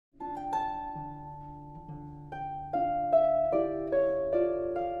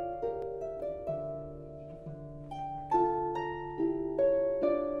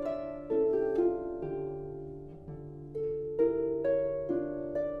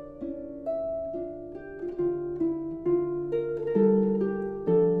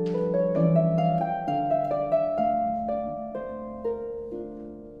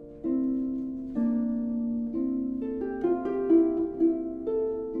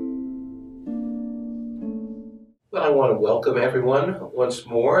Well, I want to welcome everyone once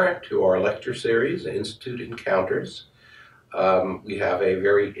more to our lecture series, Institute Encounters. We have a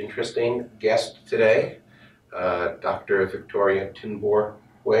very interesting guest today, Dr. Victoria Tin-bor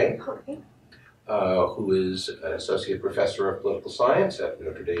Hui, who is an associate professor of political science at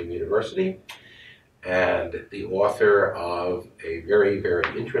Notre Dame University and the author of a very, very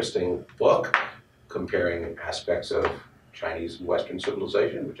interesting book comparing aspects of Chinese and Western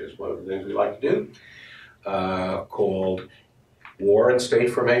civilization, which is one of the things we like to do. Called War and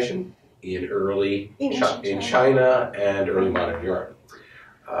State Formation in China and early modern Europe.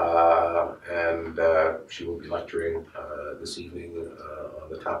 She will be lecturing this evening on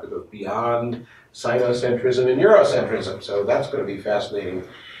the topic of beyond Sinocentrism and Eurocentrism, so that's going to be fascinating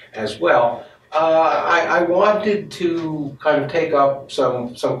as well. I wanted to kind of take up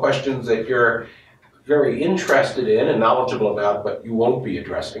some questions that you're very interested in and knowledgeable about, but you won't be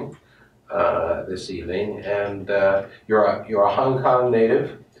addressing this evening. And you're a Hong Kong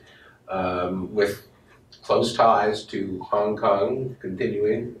native with close ties to Hong Kong,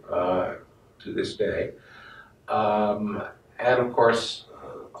 continuing to this day. And of course,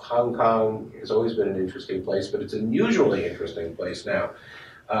 Hong Kong has always been an interesting place, but it's an unusually interesting place now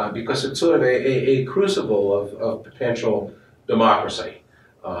because it's sort of a crucible of potential democracy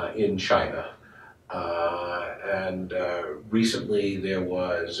in China. Recently there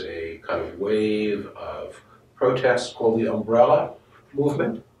was a kind of wave of protests called the Umbrella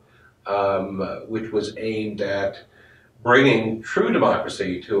Movement, which was aimed at bringing true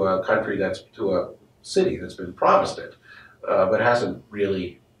democracy to a country to a city that's been promised it, but hasn't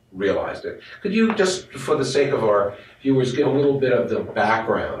really realized it. Could you just, for the sake of our viewers, give a little bit of the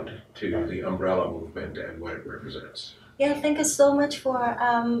background to the Umbrella Movement and what it represents? Yeah, thank you so much for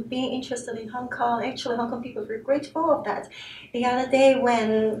being interested in Hong Kong. Actually, Hong Kong people are very grateful of that. The other day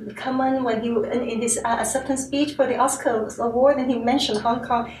when he in his acceptance speech for the Oscars award, and he mentioned Hong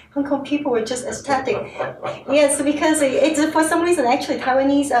Kong people were just ecstatic. Yes, because it's for some reason actually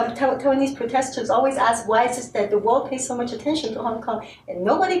Taiwanese protesters always ask why is it that the world pays so much attention to Hong Kong and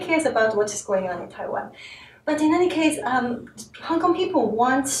nobody cares about what is going on in Taiwan. But in any case, Hong Kong people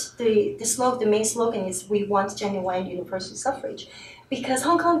want the main slogan is we want genuine universal suffrage, because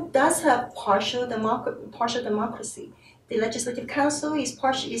Hong Kong does have partial democracy. The Legislative Council is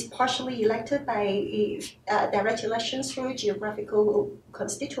partially elected by direct elections through geographical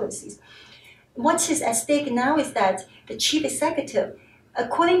constituencies. What is at stake now is that the chief executive,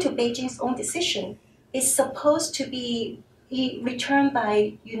 according to Beijing's own decision, is supposed to be returned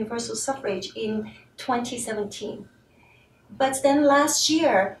by universal suffrage in 2017. But then last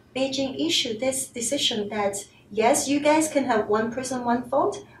year, Beijing issued this decision that, yes, you guys can have one person, one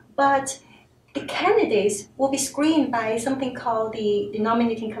vote, but the candidates will be screened by something called the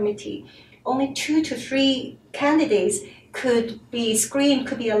nominating committee. Only 2 to 3 candidates could be screened,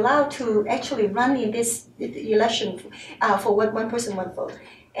 could be allowed to actually run in this election for one person, one vote.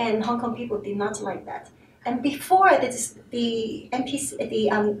 And Hong Kong people did not like that. And before the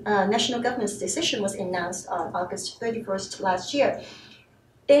national government's decision was announced on August 31st last year,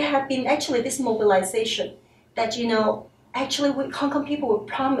 there had been actually this mobilization that, Hong Kong people were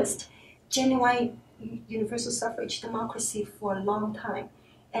promised genuine universal suffrage democracy for a long time.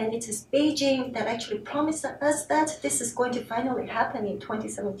 And it is Beijing that actually promised us that this is going to finally happen in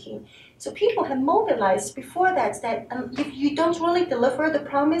 2017. So people have mobilized before that if you don't really deliver the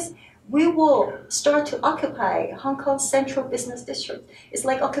promise, we will start to occupy Hong Kong's central business district. It's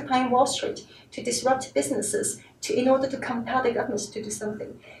like occupying Wall Street to disrupt businesses in order to compel the governments to do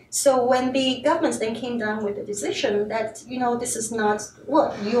something. So when the governments then came down with the decision that, this is not,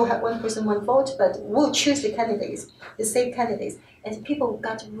 well, you'll have one person, one vote, but we'll choose the candidates, the same candidates. And people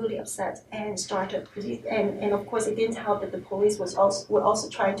got really upset and started, and of course it didn't help that the police were also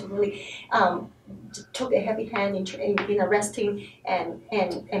trying to really took a heavy hand in arresting and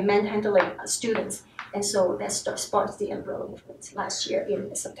manhandling students. And so that sparked the Umbrella Movement last year in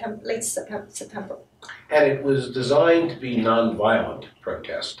late September. And it was designed to be nonviolent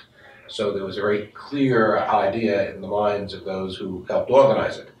protest. So there was a very clear idea in the minds of those who helped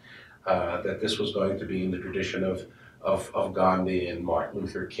organize it that this was going to be in the tradition of Gandhi and Martin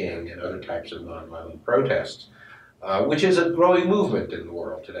Luther King and other types of nonviolent protests, which is a growing movement in the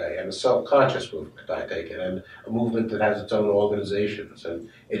world today, and a self-conscious movement, I take it, and a movement that has its own organizations and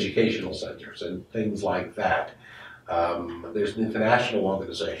educational centers and things like that. There's an international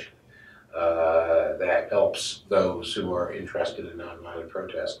organization that helps those who are interested in nonviolent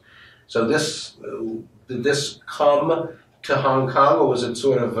protest. So did this come to Hong Kong, or was it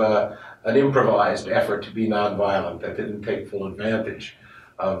sort of an improvised effort to be nonviolent that didn't take full advantage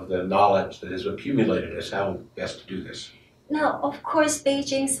of the knowledge that is accumulated as how best to do this? Now, of course,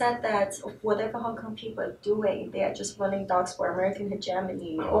 Beijing said that whatever Hong Kong people are doing, they are just running dogs for American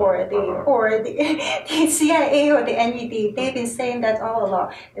hegemony, or the CIA or the NED. They've been saying that all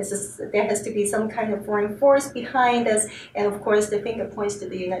along. There has to be some kind of foreign force behind this, and of course, the finger points to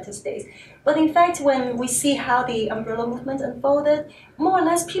the United States. But in fact, when we see how the umbrella movement unfolded, more or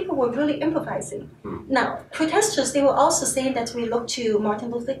less people were really improvising. Now, protesters, they were also saying that we look to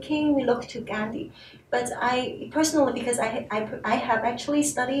Martin Luther King, we look to Gandhi. But I personally, because I have actually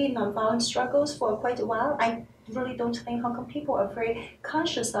studied nonviolent struggles for quite a while, I really don't think Hong Kong people are very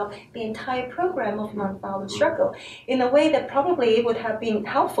conscious of the entire program of nonviolent struggle in a way that probably would have been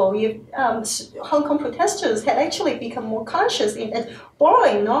helpful if Hong Kong protesters had actually become more conscious in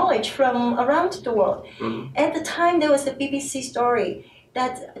borrowing knowledge from around the world. At the time, there was a BBC story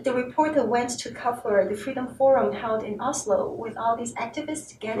that the reporter went to cover the Freedom Forum held in Oslo with all these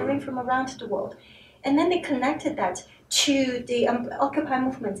activists gathering from around the world. And then they connected that to the Occupy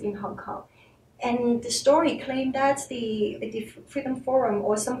movement in Hong Kong. And the story claimed that the Freedom Forum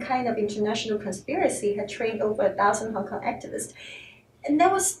or some kind of international conspiracy had trained over 1,000 Hong Kong activists. And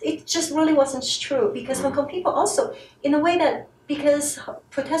it just really wasn't true, because Hong Kong people also, in a way that, because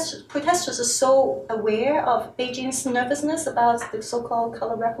protesters are so aware of Beijing's nervousness about the so-called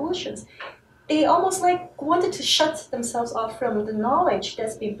color revolutions, they almost wanted to shut themselves off from the knowledge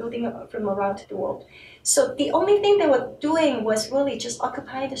that's been building up from around the world. So the only thing they were doing was really just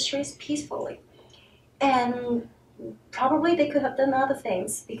occupying the streets peacefully. And probably they could have done other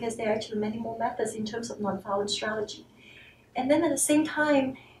things, because there are actually many more methods in terms of nonviolent strategy. And then at the same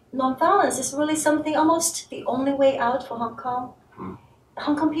time, nonviolence is really something, almost the only way out for Hong Kong.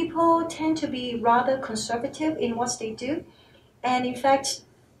 Hong Kong people tend to be rather conservative in what they do. And in fact,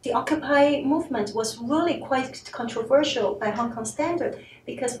 the Occupy movement was really quite controversial by Hong Kong standard,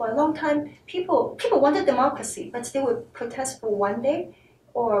 because for a long time, people wanted democracy, but they would protest for one day,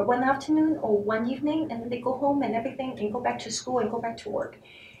 or one afternoon, or one evening, and then they go home and everything, and go back to school and go back to work.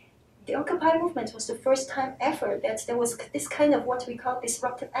 The Occupy movement was the first time ever that there was this kind of what we call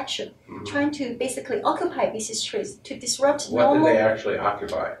disruptive action, trying to basically occupy busy streets, to disrupt normal... What did they actually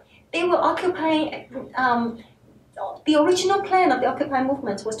occupy? They were occupying... the original plan of the Occupy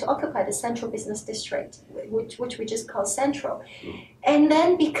movement was to occupy the Central Business District, which we just call Central. And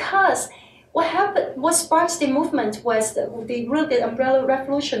then because what sparked the movement was the umbrella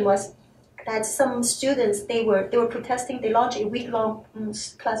revolution was that some students, they were protesting. They launched a week-long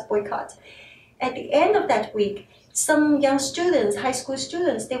class boycott. At the end of that week, some young students, high school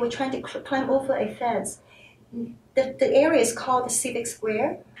students, they were trying to climb over a fence. The area is called the Civic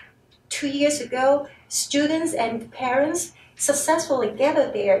Square. 2 years ago, students and parents successfully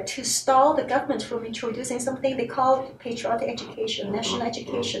gathered there to stall the government from introducing something they called patriotic education, national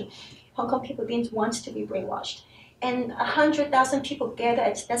education. Hong Kong people didn't want to be brainwashed. And 100,000 people gathered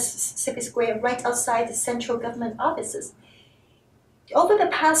at that Civic Square right outside the central government offices. Over the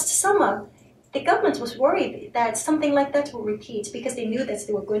past summer, the government was worried that something like that will repeat, because they knew that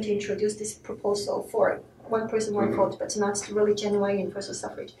they were going to introduce this proposal for one person, one vote, but not really genuine universal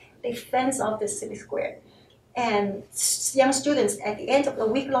suffrage. They fenced off the Civic Square. And young students, at the end of the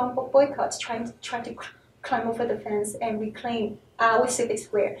week-long boycotts, trying to climb over the fence and reclaim our Civic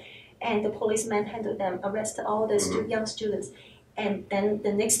Square. And the police manhandled them, arrested all the young students. And then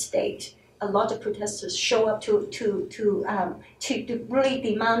the next day, a lot of protesters show up to really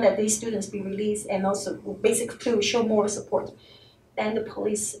demand that these students be released, and also basically to show more support. Then the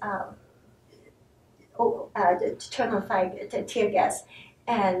police turn on tear gas,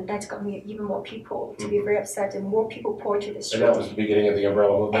 and that's got me even more people to be very upset, and more people poured to the street. And that was the beginning of the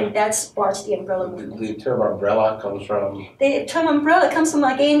umbrella movement? And that sparked the umbrella movement. The term umbrella comes from? The term umbrella comes from,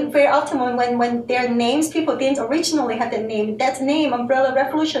 again, very often when their names, people didn't originally have that name. That name, umbrella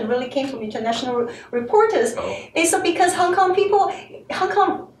revolution, really came from international reporters. They said because Hong Kong,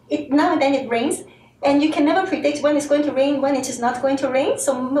 now and then it rains, and you can never predict when it's going to rain, when it is not going to rain.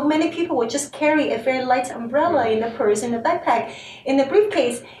 So many people would just carry a very light umbrella in the purse, in the backpack, in the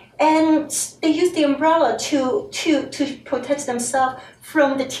briefcase. And they use the umbrella to protect themselves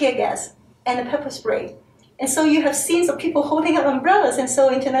from the tear gas and the pepper spray. And so you have scenes of people holding up umbrellas, and so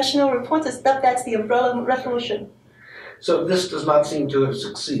international reporters dubbed that the umbrella revolution. So this does not seem to have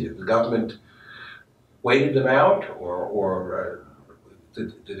succeeded. The government waited them out, or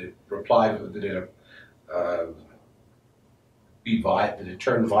did it reply? Did it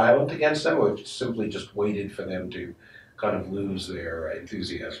turn violent against them, or simply just waited for them to kind of lose their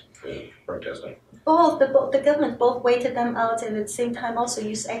enthusiasm for protesting? The government both waited them out and at the same time also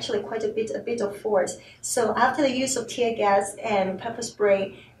used actually quite a bit of force. So after the use of tear gas and pepper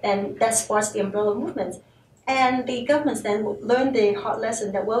spray, then that sparks the umbrella movement. And the governments then learned the hard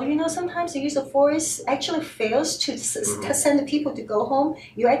lesson that, well, sometimes the use of force actually fails to send the people to go home.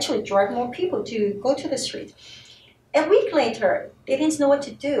 You actually drive more people to go to the street. A week later, they didn't know what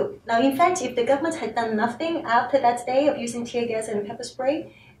to do. Now, in fact, if the government had done nothing after that day of using tear gas and pepper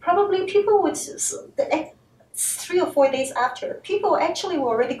spray, probably people would, 3 or 4 days after, people actually were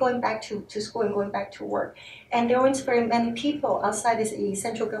already going back to school and going back to work. And there weren't very many people outside the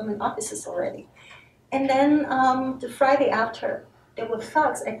central government offices already. And then the Friday after, there were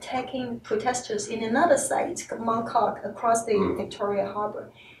thugs attacking protesters in another site, Mongkok, across the Victoria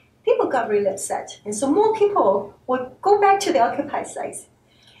Harbour. People got really upset. And so more people would go back to the occupied sites.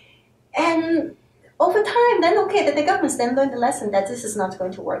 And over time, then the governments then learned the lesson that this is not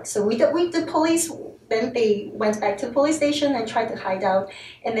going to work. So the police, then they went back to the police station and tried to hide out.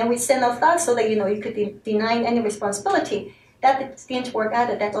 And then we sent out thugs so that, you could deny any responsibility. That didn't work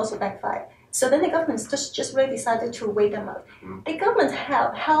either. That also backfired. So then the government just really decided to wait them out. The government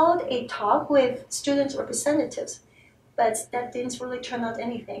held a talk with student representatives, but that didn't really turn out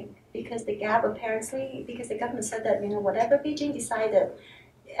anything because the government said that, whatever Beijing decided,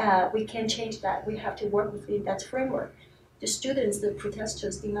 we can't change that. We have to work within that framework. The students, the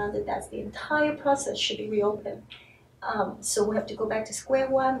protesters demanded that the entire process should be reopened. So we have to go back to square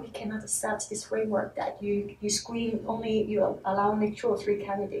one. We cannot accept this framework that you allow only 2 or 3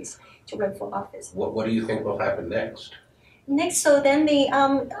 candidates to run for office. What do you think will happen next? So then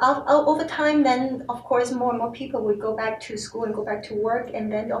over time, then of course more and more people would go back to school and go back to work,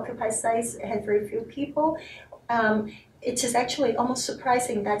 and then the occupied sites had very few people. It is actually almost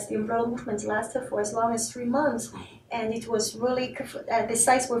surprising that the umbrella movement lasted for as long as 3 months, and it was really the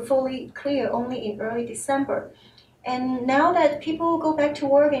sites were fully clear only in early December. And now that people go back to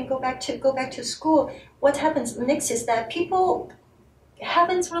work and go back to school, what happens next is that people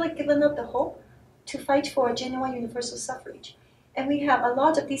haven't really given up the hope to fight for genuine universal suffrage. And we have a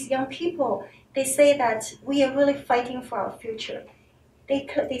lot of these young people, they say that we are really fighting for our future.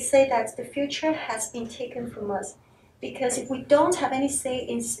 They say that the future has been taken from us. Because if we don't have any say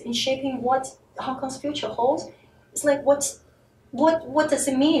in shaping what Hong Kong's future holds, it's like what does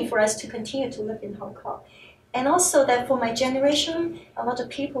it mean for us to continue to live in Hong Kong? And also that for my generation, a lot of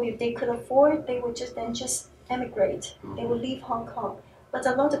people, if they could afford, they would just emigrate. They would leave Hong Kong. But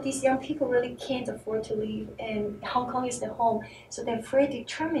a lot of these young people really can't afford to leave, and Hong Kong is their home, so they're very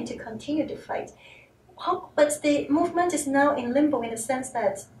determined to continue to fight. But the movement is now in limbo in the sense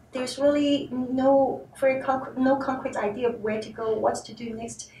that there's really no concrete idea of where to go, what to do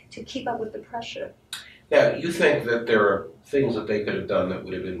next to keep up with the pressure. Now, you think that there are things that they could have done that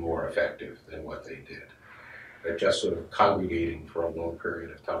would have been more effective than what they did? That just sort of congregating for a long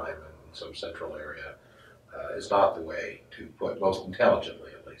period of time in some central area is not the way to put, most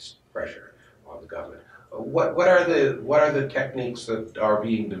intelligently at least, pressure on the government. What are the techniques that are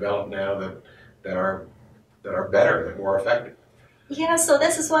being developed now that are better, that are more effective? Yeah, so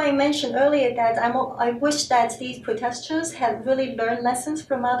this is why I mentioned earlier that I wish that these protesters had really learned lessons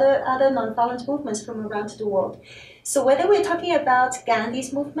from other nonviolent movements from around the world. So whether we're talking about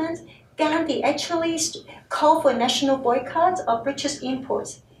Gandhi's movement, Gandhi actually called for a national boycott of British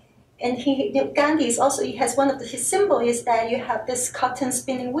imports. And Gandhi is also, he has one of his symbols is that you have this cotton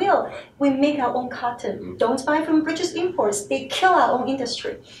spinning wheel. We make our own cotton. Don't buy from British imports. They kill our own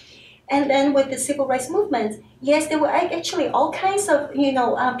industry. And then with the civil rights movement, yes, there were actually all kinds of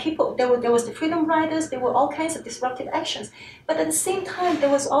people. There was the freedom riders. There were all kinds of disruptive actions. But at the same time, there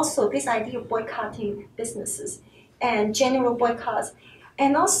was also this idea of boycotting businesses and general boycotts.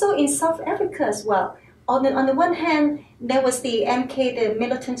 And also in South Africa as well. On the one hand, there was the MK, the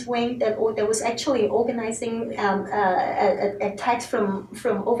militant wing that was actually organizing attacks from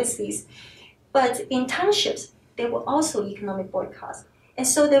overseas. But in townships, there were also economic boycotts. And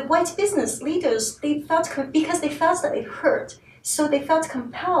so the white business leaders, because they felt that it hurt, so they felt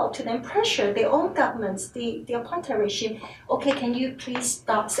compelled to then pressure their own governments, the apartheid regime. Okay, can you please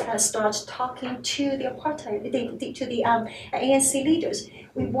start talking to the apartheid, to the ANC leaders?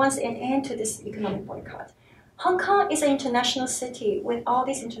 We want an end to this economic boycott. Hong Kong is an international city with all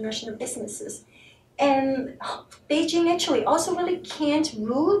these international businesses. And Beijing actually also really can't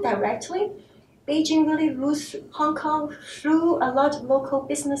rule directly. Beijing really rules Hong Kong through a lot of local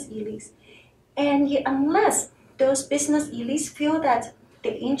business elites. And yet, unless those business elites feel that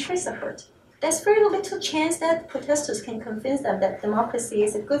their interests are hurt, there's very little chance that protesters can convince them that democracy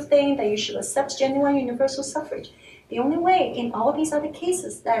is a good thing, that you should accept genuine universal suffrage. The only way in all these other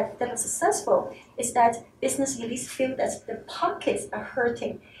cases that are successful is that business elites feel that the pockets are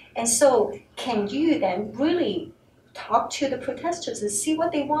hurting. And so can you then really talk to the protesters and see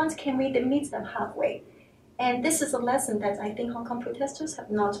what they want? Can we then meet them halfway? And this is a lesson that I think Hong Kong protesters have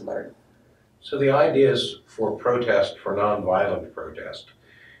not learned. So the idea is for protest, for nonviolent protest,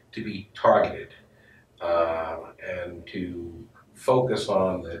 to be targeted and to focus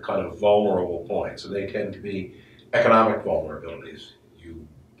on the kind of vulnerable points. And they tend to be economic vulnerabilities. You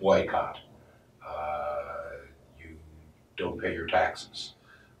boycott, you don't pay your taxes,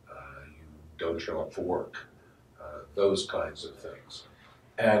 you don't show up for work, those kinds of things.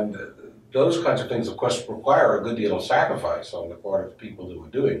 And those kinds of things, of course, require a good deal of sacrifice on the part of the people who are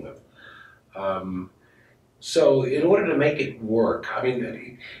doing them. So in order to make it work, I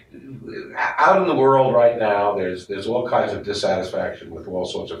mean, out in the world right now, there's all kinds of dissatisfaction with all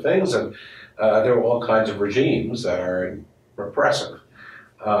sorts of things, and there are all kinds of regimes that are repressive.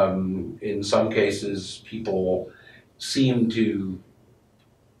 In some cases, people seem to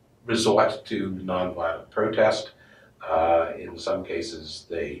resort to nonviolent protest. In some cases,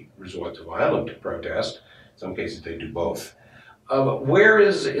 they resort to violent protest. In some cases, they do both. Where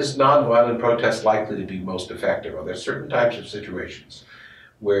is nonviolent protest likely to be most effective? Are there certain types of situations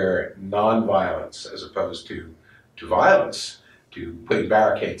where nonviolence, as opposed to violence, to putting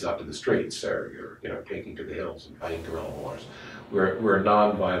barricades up in the streets, or you're taking to the hills and fighting guerrilla wars, where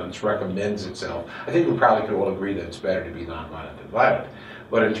nonviolence recommends itself? I think we probably could all agree that it's better to be nonviolent than violent.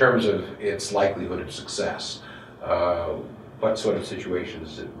 But in terms of its likelihood of success, what sort of situation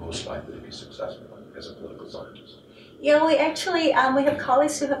is it most likely to be successful in as a political scientist? Yeah, we have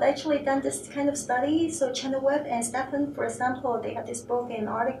colleagues who have actually done this kind of study. So Chenoweth and Stephan, for example, they have this book and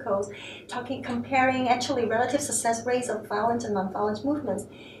articles comparing actually relative success rates of violent and non-violent movements.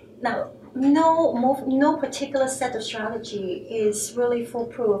 Now, no particular set of strategy is really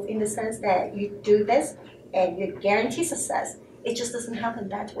foolproof in the sense that you do this and you guarantee success. It just doesn't happen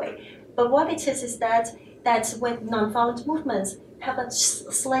that way. But what it is that when non-violent movements have a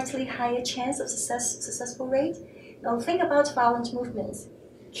slightly higher chance of successful rate. Now think about violent movements.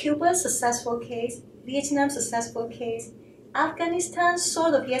 Cuba's successful case, Vietnam's successful case, Afghanistan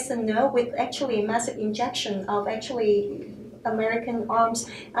sort of yes and no, with actually a massive injection of actually American arms,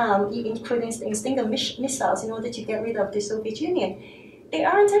 including Stinger missiles, in order to get rid of the Soviet Union. There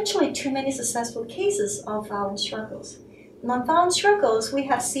aren't actually too many successful cases of violent struggles. Non-violent struggles, we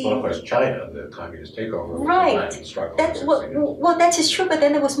have seen... Well, of course, China, the communist takeover, was right. a violent struggle. Well, that is true, but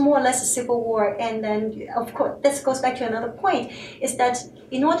then there was more or less a civil war. And then, of course, this goes back to another point, is that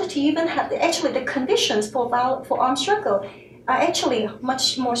in order to even have... Actually, the conditions for armed struggle are actually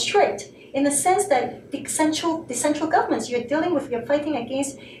much more strict, in the sense that the central governments you're fighting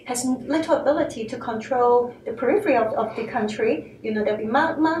against has little ability to control the periphery of the country. There'll be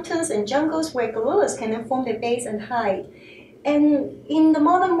mountains and jungles where guerrillas can then form their base and hide. And in the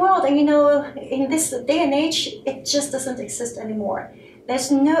modern world, in this day and age, it just doesn't exist anymore. There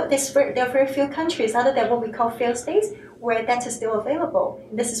are very few countries other than what we call failed states where that is still available.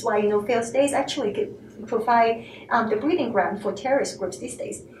 This is why failed states actually provide the breeding ground for terrorist groups these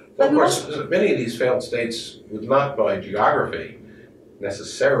days. But of course, many of these failed states would not, by geography,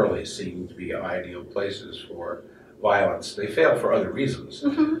 necessarily seem to be ideal places for violence. They fail for other reasons.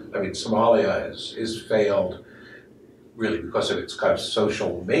 Mm-hmm. I mean, Somalia is failed really because of its kind of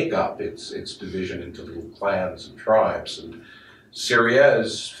social makeup, its division into little clans and tribes. And Syria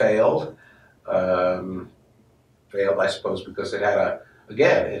has failed, I suppose, because it had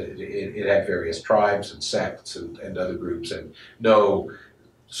it had various tribes and sects and other groups, and no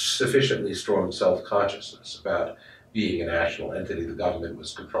sufficiently strong self-consciousness about being a national entity. The government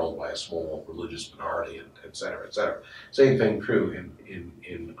was controlled by a small religious minority, and et cetera, et cetera. Same thing true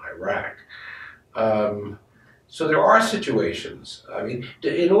in Iraq. So there are situations. I mean,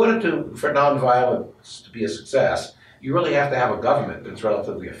 in order for nonviolence to be a success, you really have to have a government that's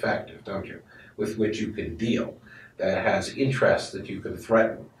relatively effective, don't you? With which you can deal, that has interests that you can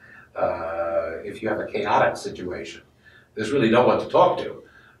threaten. If you have a chaotic situation, there's really no one to talk to,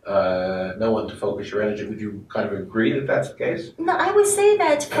 no one to focus your energy. Would you kind of agree that that's the case? No, I would say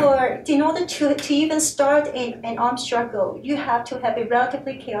that in order to even start an armed struggle, you have to have a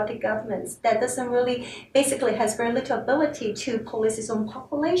relatively chaotic government that doesn't really, basically has very little ability to police its own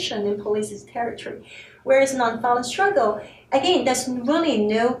population and police its territory. Whereas non-violent struggle, Again, there's really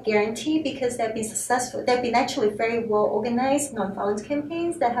no guarantee because they've been successful. They've been actually very well organized nonviolent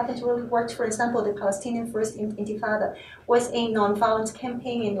campaigns that haven't really worked. For example, the Palestinian First Intifada was a nonviolent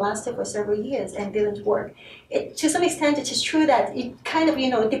campaign and lasted for several years and didn't work. To some extent, it is true that it kind of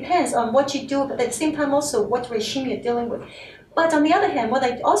depends on what you do, but at the same time also what regime you're dealing with. But on the other hand, what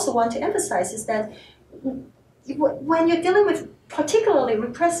I also want to emphasize is that when you're dealing with particularly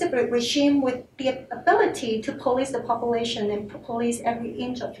repressive regime with the ability to police the population and police every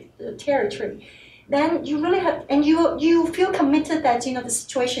inch of the territory, then you really have, and you feel committed that the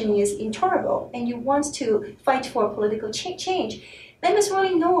situation is intolerable and you want to fight for political change, then there's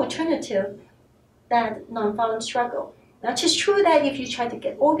really no alternative that nonviolent struggle. Now, it is true that if you try to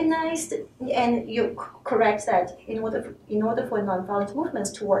get organized, and you're correct that in order for nonviolent movements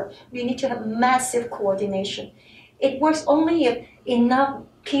to work, you need to have massive coordination. It works only if enough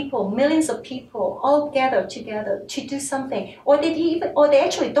people, millions of people, all gather together to do something, or they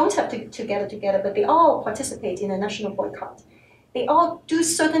actually don't have to gather together, but they all participate in a national boycott. They all do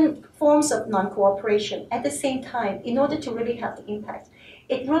certain forms of non-cooperation at the same time in order to really have the impact.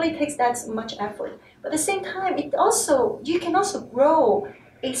 It really takes that much effort. But at the same time, you can also grow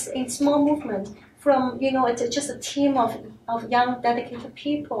a small movement from it's just a team of young, dedicated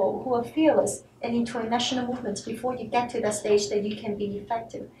people who are fearless and into a national movement before you get to that stage that you can be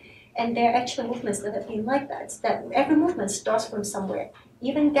effective. And there are actually movements that have been like that every movement starts from somewhere.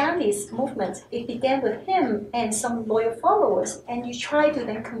 Even Gandhi's movement, it began with him and some loyal followers, and you try to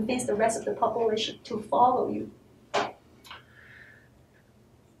then convince the rest of the population to follow you.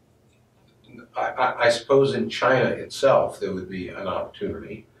 I suppose in China itself there would be an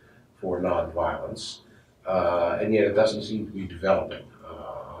opportunity for nonviolence, and yet it doesn't seem to be developing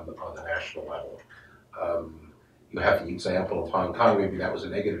on the national level. You have the example of Hong Kong. Maybe that was a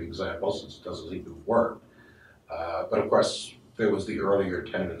negative example since it doesn't seem to have worked. But of course, there was the earlier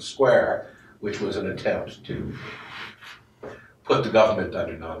Tiananmen Square, which was an attempt to put the government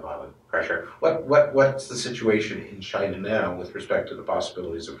under nonviolent pressure. What's the situation in China now with respect to the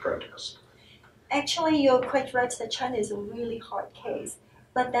possibilities of protest? Actually, you're quite right that China is a really hard case.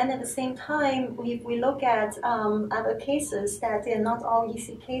 But then at the same time, if we look at other cases, that they're not all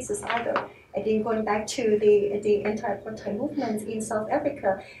easy cases either. I think going back to the anti-apartheid movement in South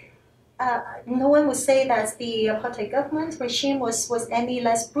Africa, no one would say that the apartheid government regime was any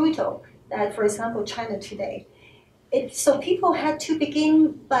less brutal than, for example, China today. So people had to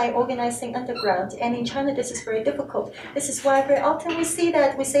begin by organizing underground, and in China this is very difficult. This is why very often we say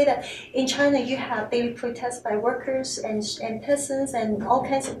that in China you have daily protests by workers and peasants and all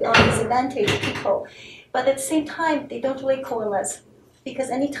kinds of disadvantaged people, but at the same time they don't really coalesce. Because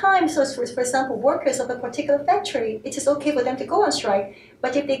any time, so for example, workers of a particular factory, it is okay for them to go on strike,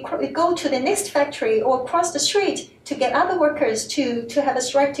 but if they go to the next factory or cross the street to get other workers to have a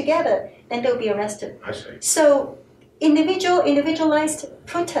strike together, then they'll be arrested. I see. So individualized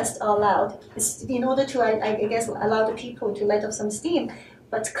protests are allowed in order to, I guess, allow the people to let off some steam,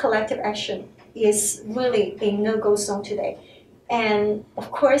 but collective action is really a no-go zone today. And of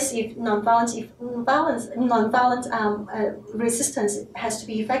course, if nonviolent resistance has to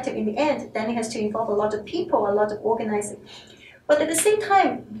be effective in the end, then it has to involve a lot of people, a lot of organizing. But at the same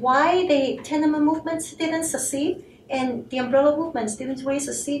time, why the Tiananmen movements didn't succeed and the umbrella movements didn't really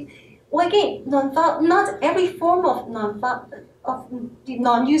succeed? Well, again, not every form of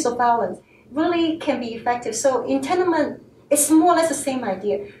non-use of violence really can be effective. So in Tiananmen, it's more or less the same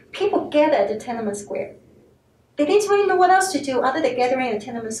idea. People gather at the Tiananmen Square. They didn't really know what else to do other than gathering at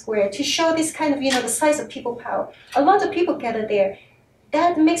Tiananmen Square to show this kind of, the size of people power. A lot of people gather there.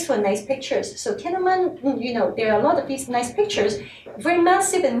 That makes for nice pictures. So Tiananmen, there are a lot of these nice pictures, very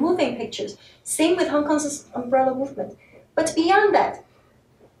massive and moving pictures. Same with Hong Kong's umbrella movement. But beyond that,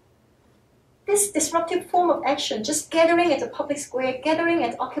 this disruptive form of action, just gathering at a public square, gathering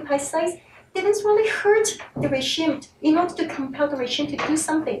at occupied sites, didn't really hurt the regime in order to compel the regime to do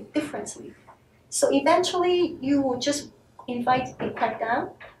something differently. So eventually, you will just invite a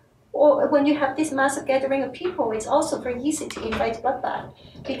crackdown, or when you have this massive gathering of people, it's also very easy to invite bloodbath.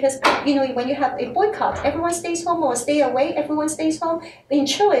 Because when you have a boycott, everyone stays home or stay away, everyone stays home. In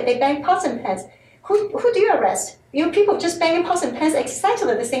Chile, they bang pots and pans. Who do you arrest? People just banging pots and pans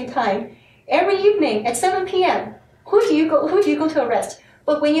exactly at the same time. Every evening at 7 p.m., who do you go to arrest?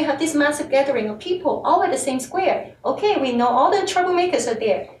 But when you have this massive gathering of people all at the same square, okay, we know all the troublemakers are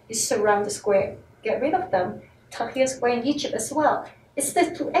there. You surround the square, get rid of them. Tahrir Square in Egypt as well. It's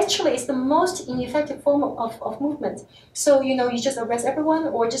the most ineffective form of movement. So you just arrest everyone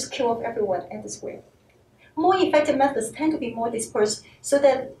or just kill off everyone at the square. more effective methods tend to be more dispersed, so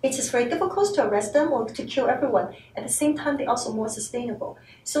that it is very difficult to arrest them or to kill everyone. At the same time, they're also more sustainable.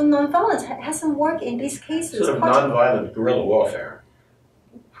 So nonviolence hasn't worked in these cases. Sort of nonviolent guerrilla warfare.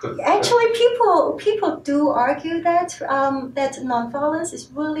 Actually, people do argue that that nonviolence is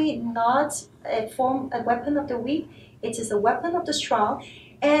really not a weapon of the weak. It is a weapon of the strong,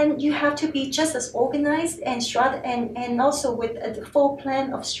 and you have to be just as organized and also with a full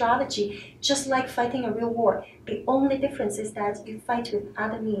plan of strategy, just like fighting a real war. The only difference is that you fight with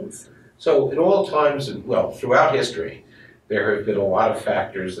other means. So in all times, well, throughout history, there have been a lot of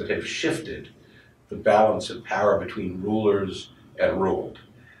factors that have shifted the balance of power between rulers and ruled.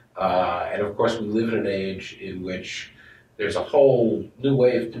 And of course, we live in an age in which there's a whole new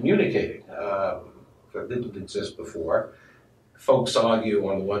way of communicating that didn't exist before. Folks argue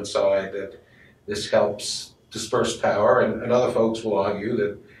on the one side that this helps disperse power, and other folks will argue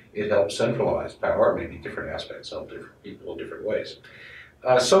that it helps centralize power. Maybe different aspects help different people in different ways.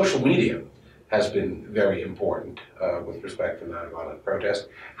 Social media has been very important with respect to nonviolent protest.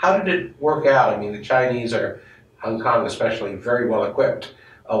 How did it work out? I mean, the Chinese are, Hong Kong especially, very well equipped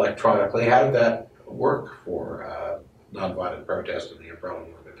electronically. How did that work for nonviolent protest in the umbrella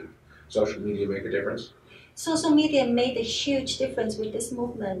movement? Did social media make a difference? Social media made a huge difference with this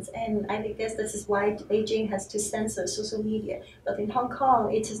movement, and I guess this is why Beijing has to censor social media. But in Hong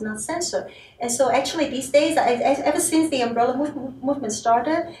Kong, it is not censored. And so actually these days, ever since the umbrella movement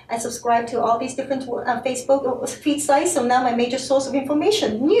started, I subscribe to all these different Facebook feed sites. So now my major source of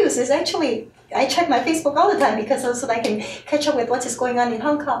information, news, is actually, I check my Facebook all the time because so that I can catch up with what is going on in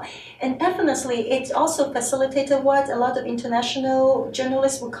Hong Kong. And definitely, it also facilitated what a lot of international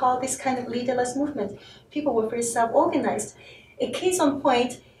journalists would call this kind of leaderless movement. People were very self-organized. A case on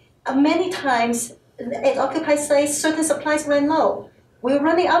point, many times at occupied sites, certain supplies ran low. We're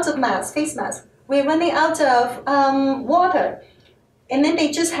running out of face masks. We're running out of water. And then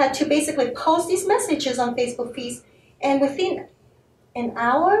they just had to basically post these messages on Facebook feeds. And within an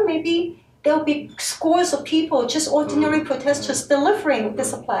hour, maybe, there'll be scores of people, just ordinary protesters, delivering the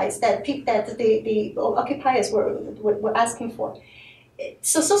supplies that the occupiers were asking for.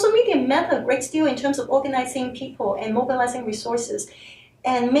 So social media meant a great deal in terms of organizing people and mobilizing resources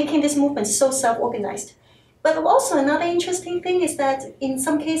and making this movement so self-organized. But also another interesting thing is that in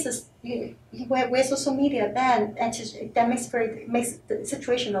some cases where social media banned, that makes the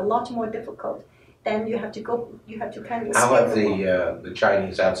situation a lot more difficult. Then you have to kind of. How have the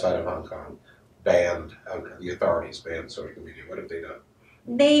Chinese outside of Hong Kong banned, the authorities banned social media? What have they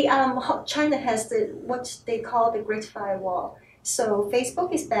done? China has what they call the Great Firewall. So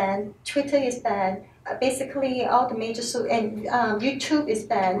Facebook is banned, Twitter is banned, basically all the major, and YouTube is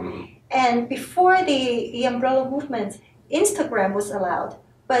banned. And before the umbrella movement, Instagram was allowed.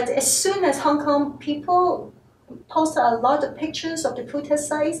 But as soon as Hong Kong people posted a lot of pictures of the protest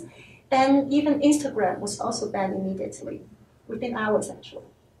sites, then even Instagram was also banned immediately, within hours actually.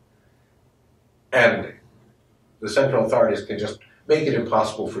 And the central authorities can just make it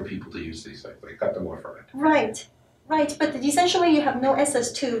impossible for people to use these things. They cut them off from it. Right. Right, but essentially you have no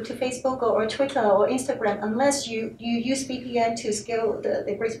access to Facebook or Twitter or Instagram unless you use VPN to scale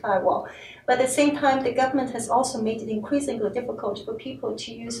the Great Firewall. But at the same time, the government has also made it increasingly difficult for people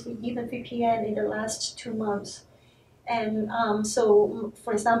to use even VPN in the last 2 months. And so,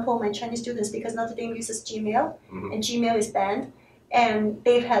 for example, my Chinese students, because Notre Dame uses Gmail, and Gmail is banned, and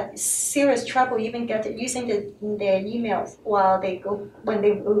they've had serious trouble even using their emails when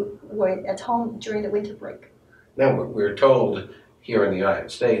they were at home during the winter break. Now, we're told here in the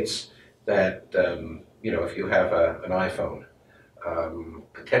United States that, if you have an iPhone,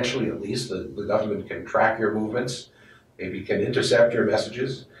 potentially at least the government can track your movements, maybe can intercept your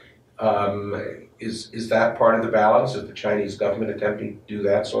messages. Is that part of the balance? Is the Chinese government attempting to do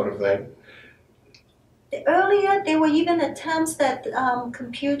that sort of thing? Earlier, there were even attempts that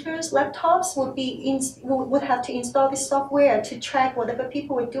computers, laptops would have to install this software to track whatever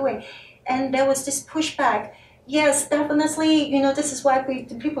people were doing. And there was this pushback. Yes, definitely. This is why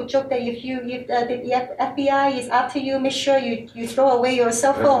people joke that if the FBI is after you, make sure you throw away your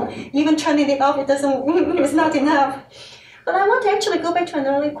cell phone. Even turning it off, it's not enough. But I want to actually go back to an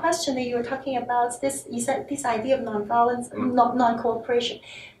earlier question that you were talking about, this idea of nonviolence, non-cooperation.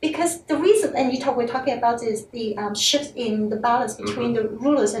 Because the reason, and we're talking about is the shift in the balance between the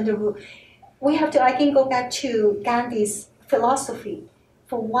rulers and the ruled. We have to again go back to Gandhi's philosophy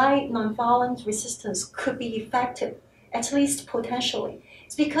for why nonviolent resistance could be effective, at least potentially.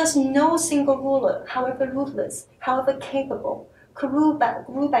 It's because no single ruler, however ruthless, however capable, could rule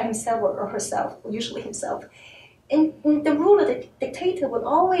by himself or herself, usually himself. And the ruler, the dictator, will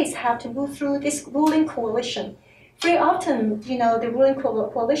always have to move through this ruling coalition. Very often, the ruling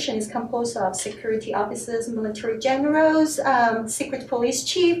coalition is composed of security officers, military generals, secret police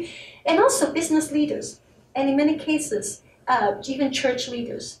chief, and also business leaders. And in many cases, even church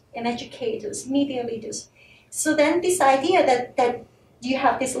leaders and educators, media leaders. So then this idea that you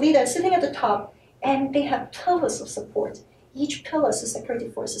have this leader sitting at the top, and they have pillars of support. Each pillar is the security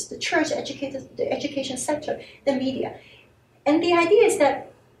forces, the church, educators, the education sector, the media. And the idea is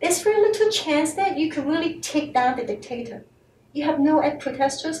that there's very little chance that you could really take down the dictator. You have no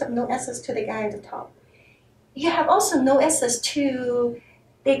protesters, have no access to the guy at the top. You have also no access to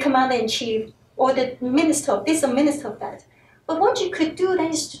the commander-in-chief or the minister of this or minister of that. But what you could do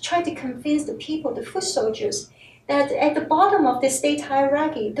then is to try to convince the people, the foot soldiers, that at the bottom of the state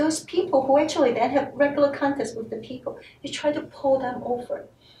hierarchy, those people who actually then have regular contacts with the people, you try to pull them over.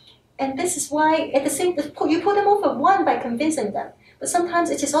 And this is why, at the same time, you pull them over, one, by convincing them. But sometimes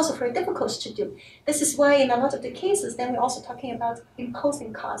it is also very difficult to do. This is why in a lot of the cases, then we're also talking about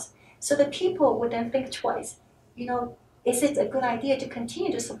imposing costs. So the people would then think twice. Is it a good idea to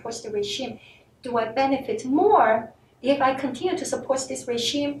continue to support the regime? Do I benefit more if I continue to support this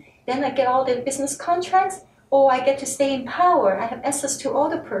regime? Then I get all the business contracts, or I get to stay in power. I have access to all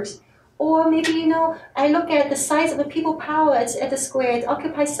the purse. Or maybe, I look at the size of the people power at the square, the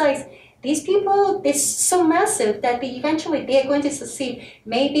occupied size. These people, they're so massive that eventually they're going to succeed.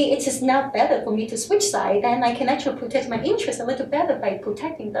 Maybe it is now better for me to switch side, and I can actually protect my interests a little better by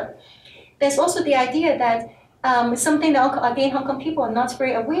protecting them. There's also the idea that something that, again, Hong Kong people are not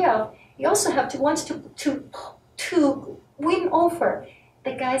very aware of. You also have to want to win over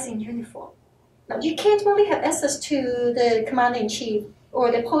the guys in uniform. Now, you can't really have access to the commander-in-chief or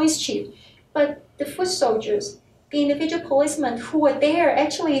the police chief, but the foot soldiers, the individual policemen who are there,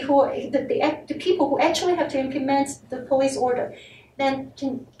 actually, who are the people who actually have to implement the police order, then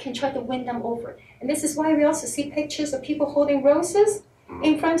can try to win them over. And this is why we also see pictures of people holding roses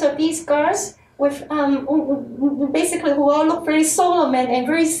in front of these guards, with basically who all look very solemn and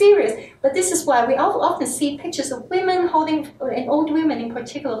very serious. But this is why we often see pictures of women holding, and old women in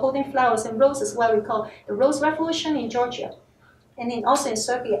particular, holding flowers and roses, what we call the Rose Revolution in Georgia. And also in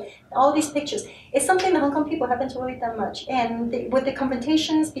Serbia, all these pictures. It's something that Hong Kong people haven't really done much. And with the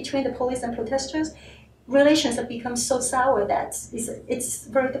confrontations between the police and protesters, relations have become so sour that it's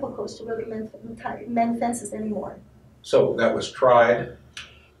very difficult to really mend fences anymore. So that was tried.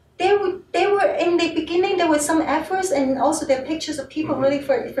 They were in the beginning. There were some efforts, and also there are pictures of people really,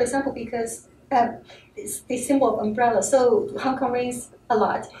 for example, because it's the symbol of umbrella. So Hong Kong rains a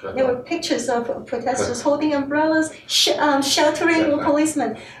lot. There were pictures of protesters holding umbrellas, sheltering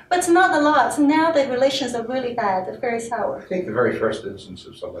policemen, but not a lot. Now the relations are really bad, very sour. I think the very first instance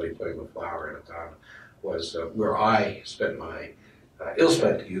of somebody putting a flower in a town was where I spent my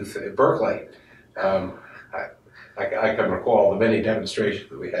ill-spent youth at Berkeley. I can recall the many demonstrations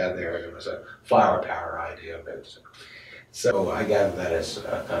that we had there. It was a flower power idea. So I gather that has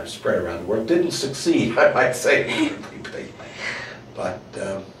kind of spread around the world. Didn't succeed, I might say. But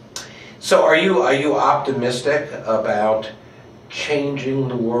so are you optimistic about changing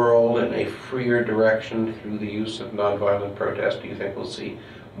the world in a freer direction through the use of nonviolent protest? Do you think we'll see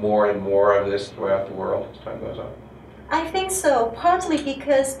more and more of this throughout the world as time goes on? I think so, partly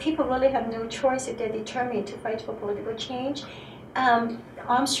because people really have no choice if they're determined to fight for political change.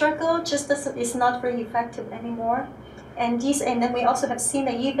 Armed struggle just is not very effective anymore. And then we also have seen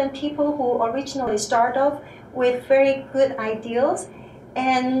that even people who originally start off with very good ideals,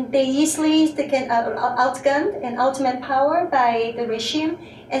 and they get outgunned and outmanned power by the regime.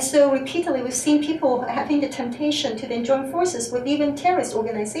 And so repeatedly we've seen people having the temptation to then join forces with even terrorist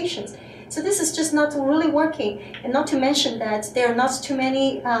organizations. So this is just not really working. And not to mention that there are not too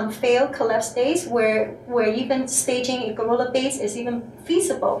many failed collapse states where even staging a guerrilla base is even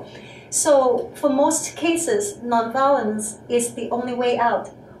feasible. So for most cases, nonviolence is the only way out.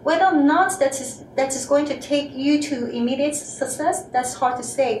 Whether or not that is going to take you to immediate success, that's hard to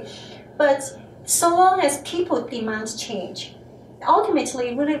say. But so long as people demand change, ultimately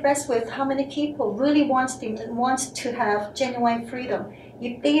it really rests with how many people really want to have genuine freedom.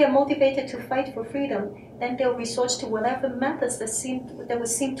 If they are motivated to fight for freedom, then they'll resort to whatever methods that would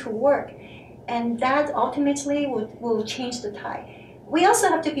seem to work. And that ultimately will change the tide. We also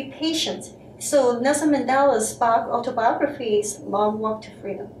have to be patient. So Nelson Mandela's autobiography is Long Walk to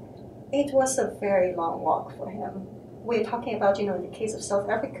Freedom. It was a very long walk for him. We're talking about, in the case of South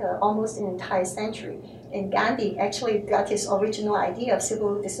Africa, almost an entire century. And Gandhi actually got his original idea of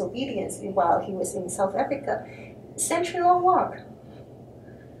civil disobedience while he was in South Africa. Century-long walk.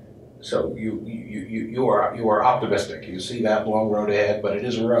 So you are optimistic. You see that long road ahead, but it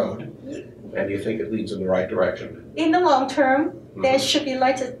is a road, and you think it leads in the right direction. In the long term, there should be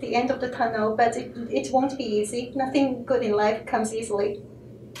light at the end of the tunnel, but it won't be easy. Nothing good in life comes easily.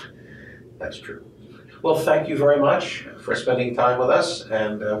 That's true. Well, thank you very much for spending time with us,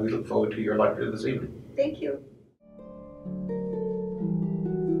 and we look forward to your lecture this evening. Thank you.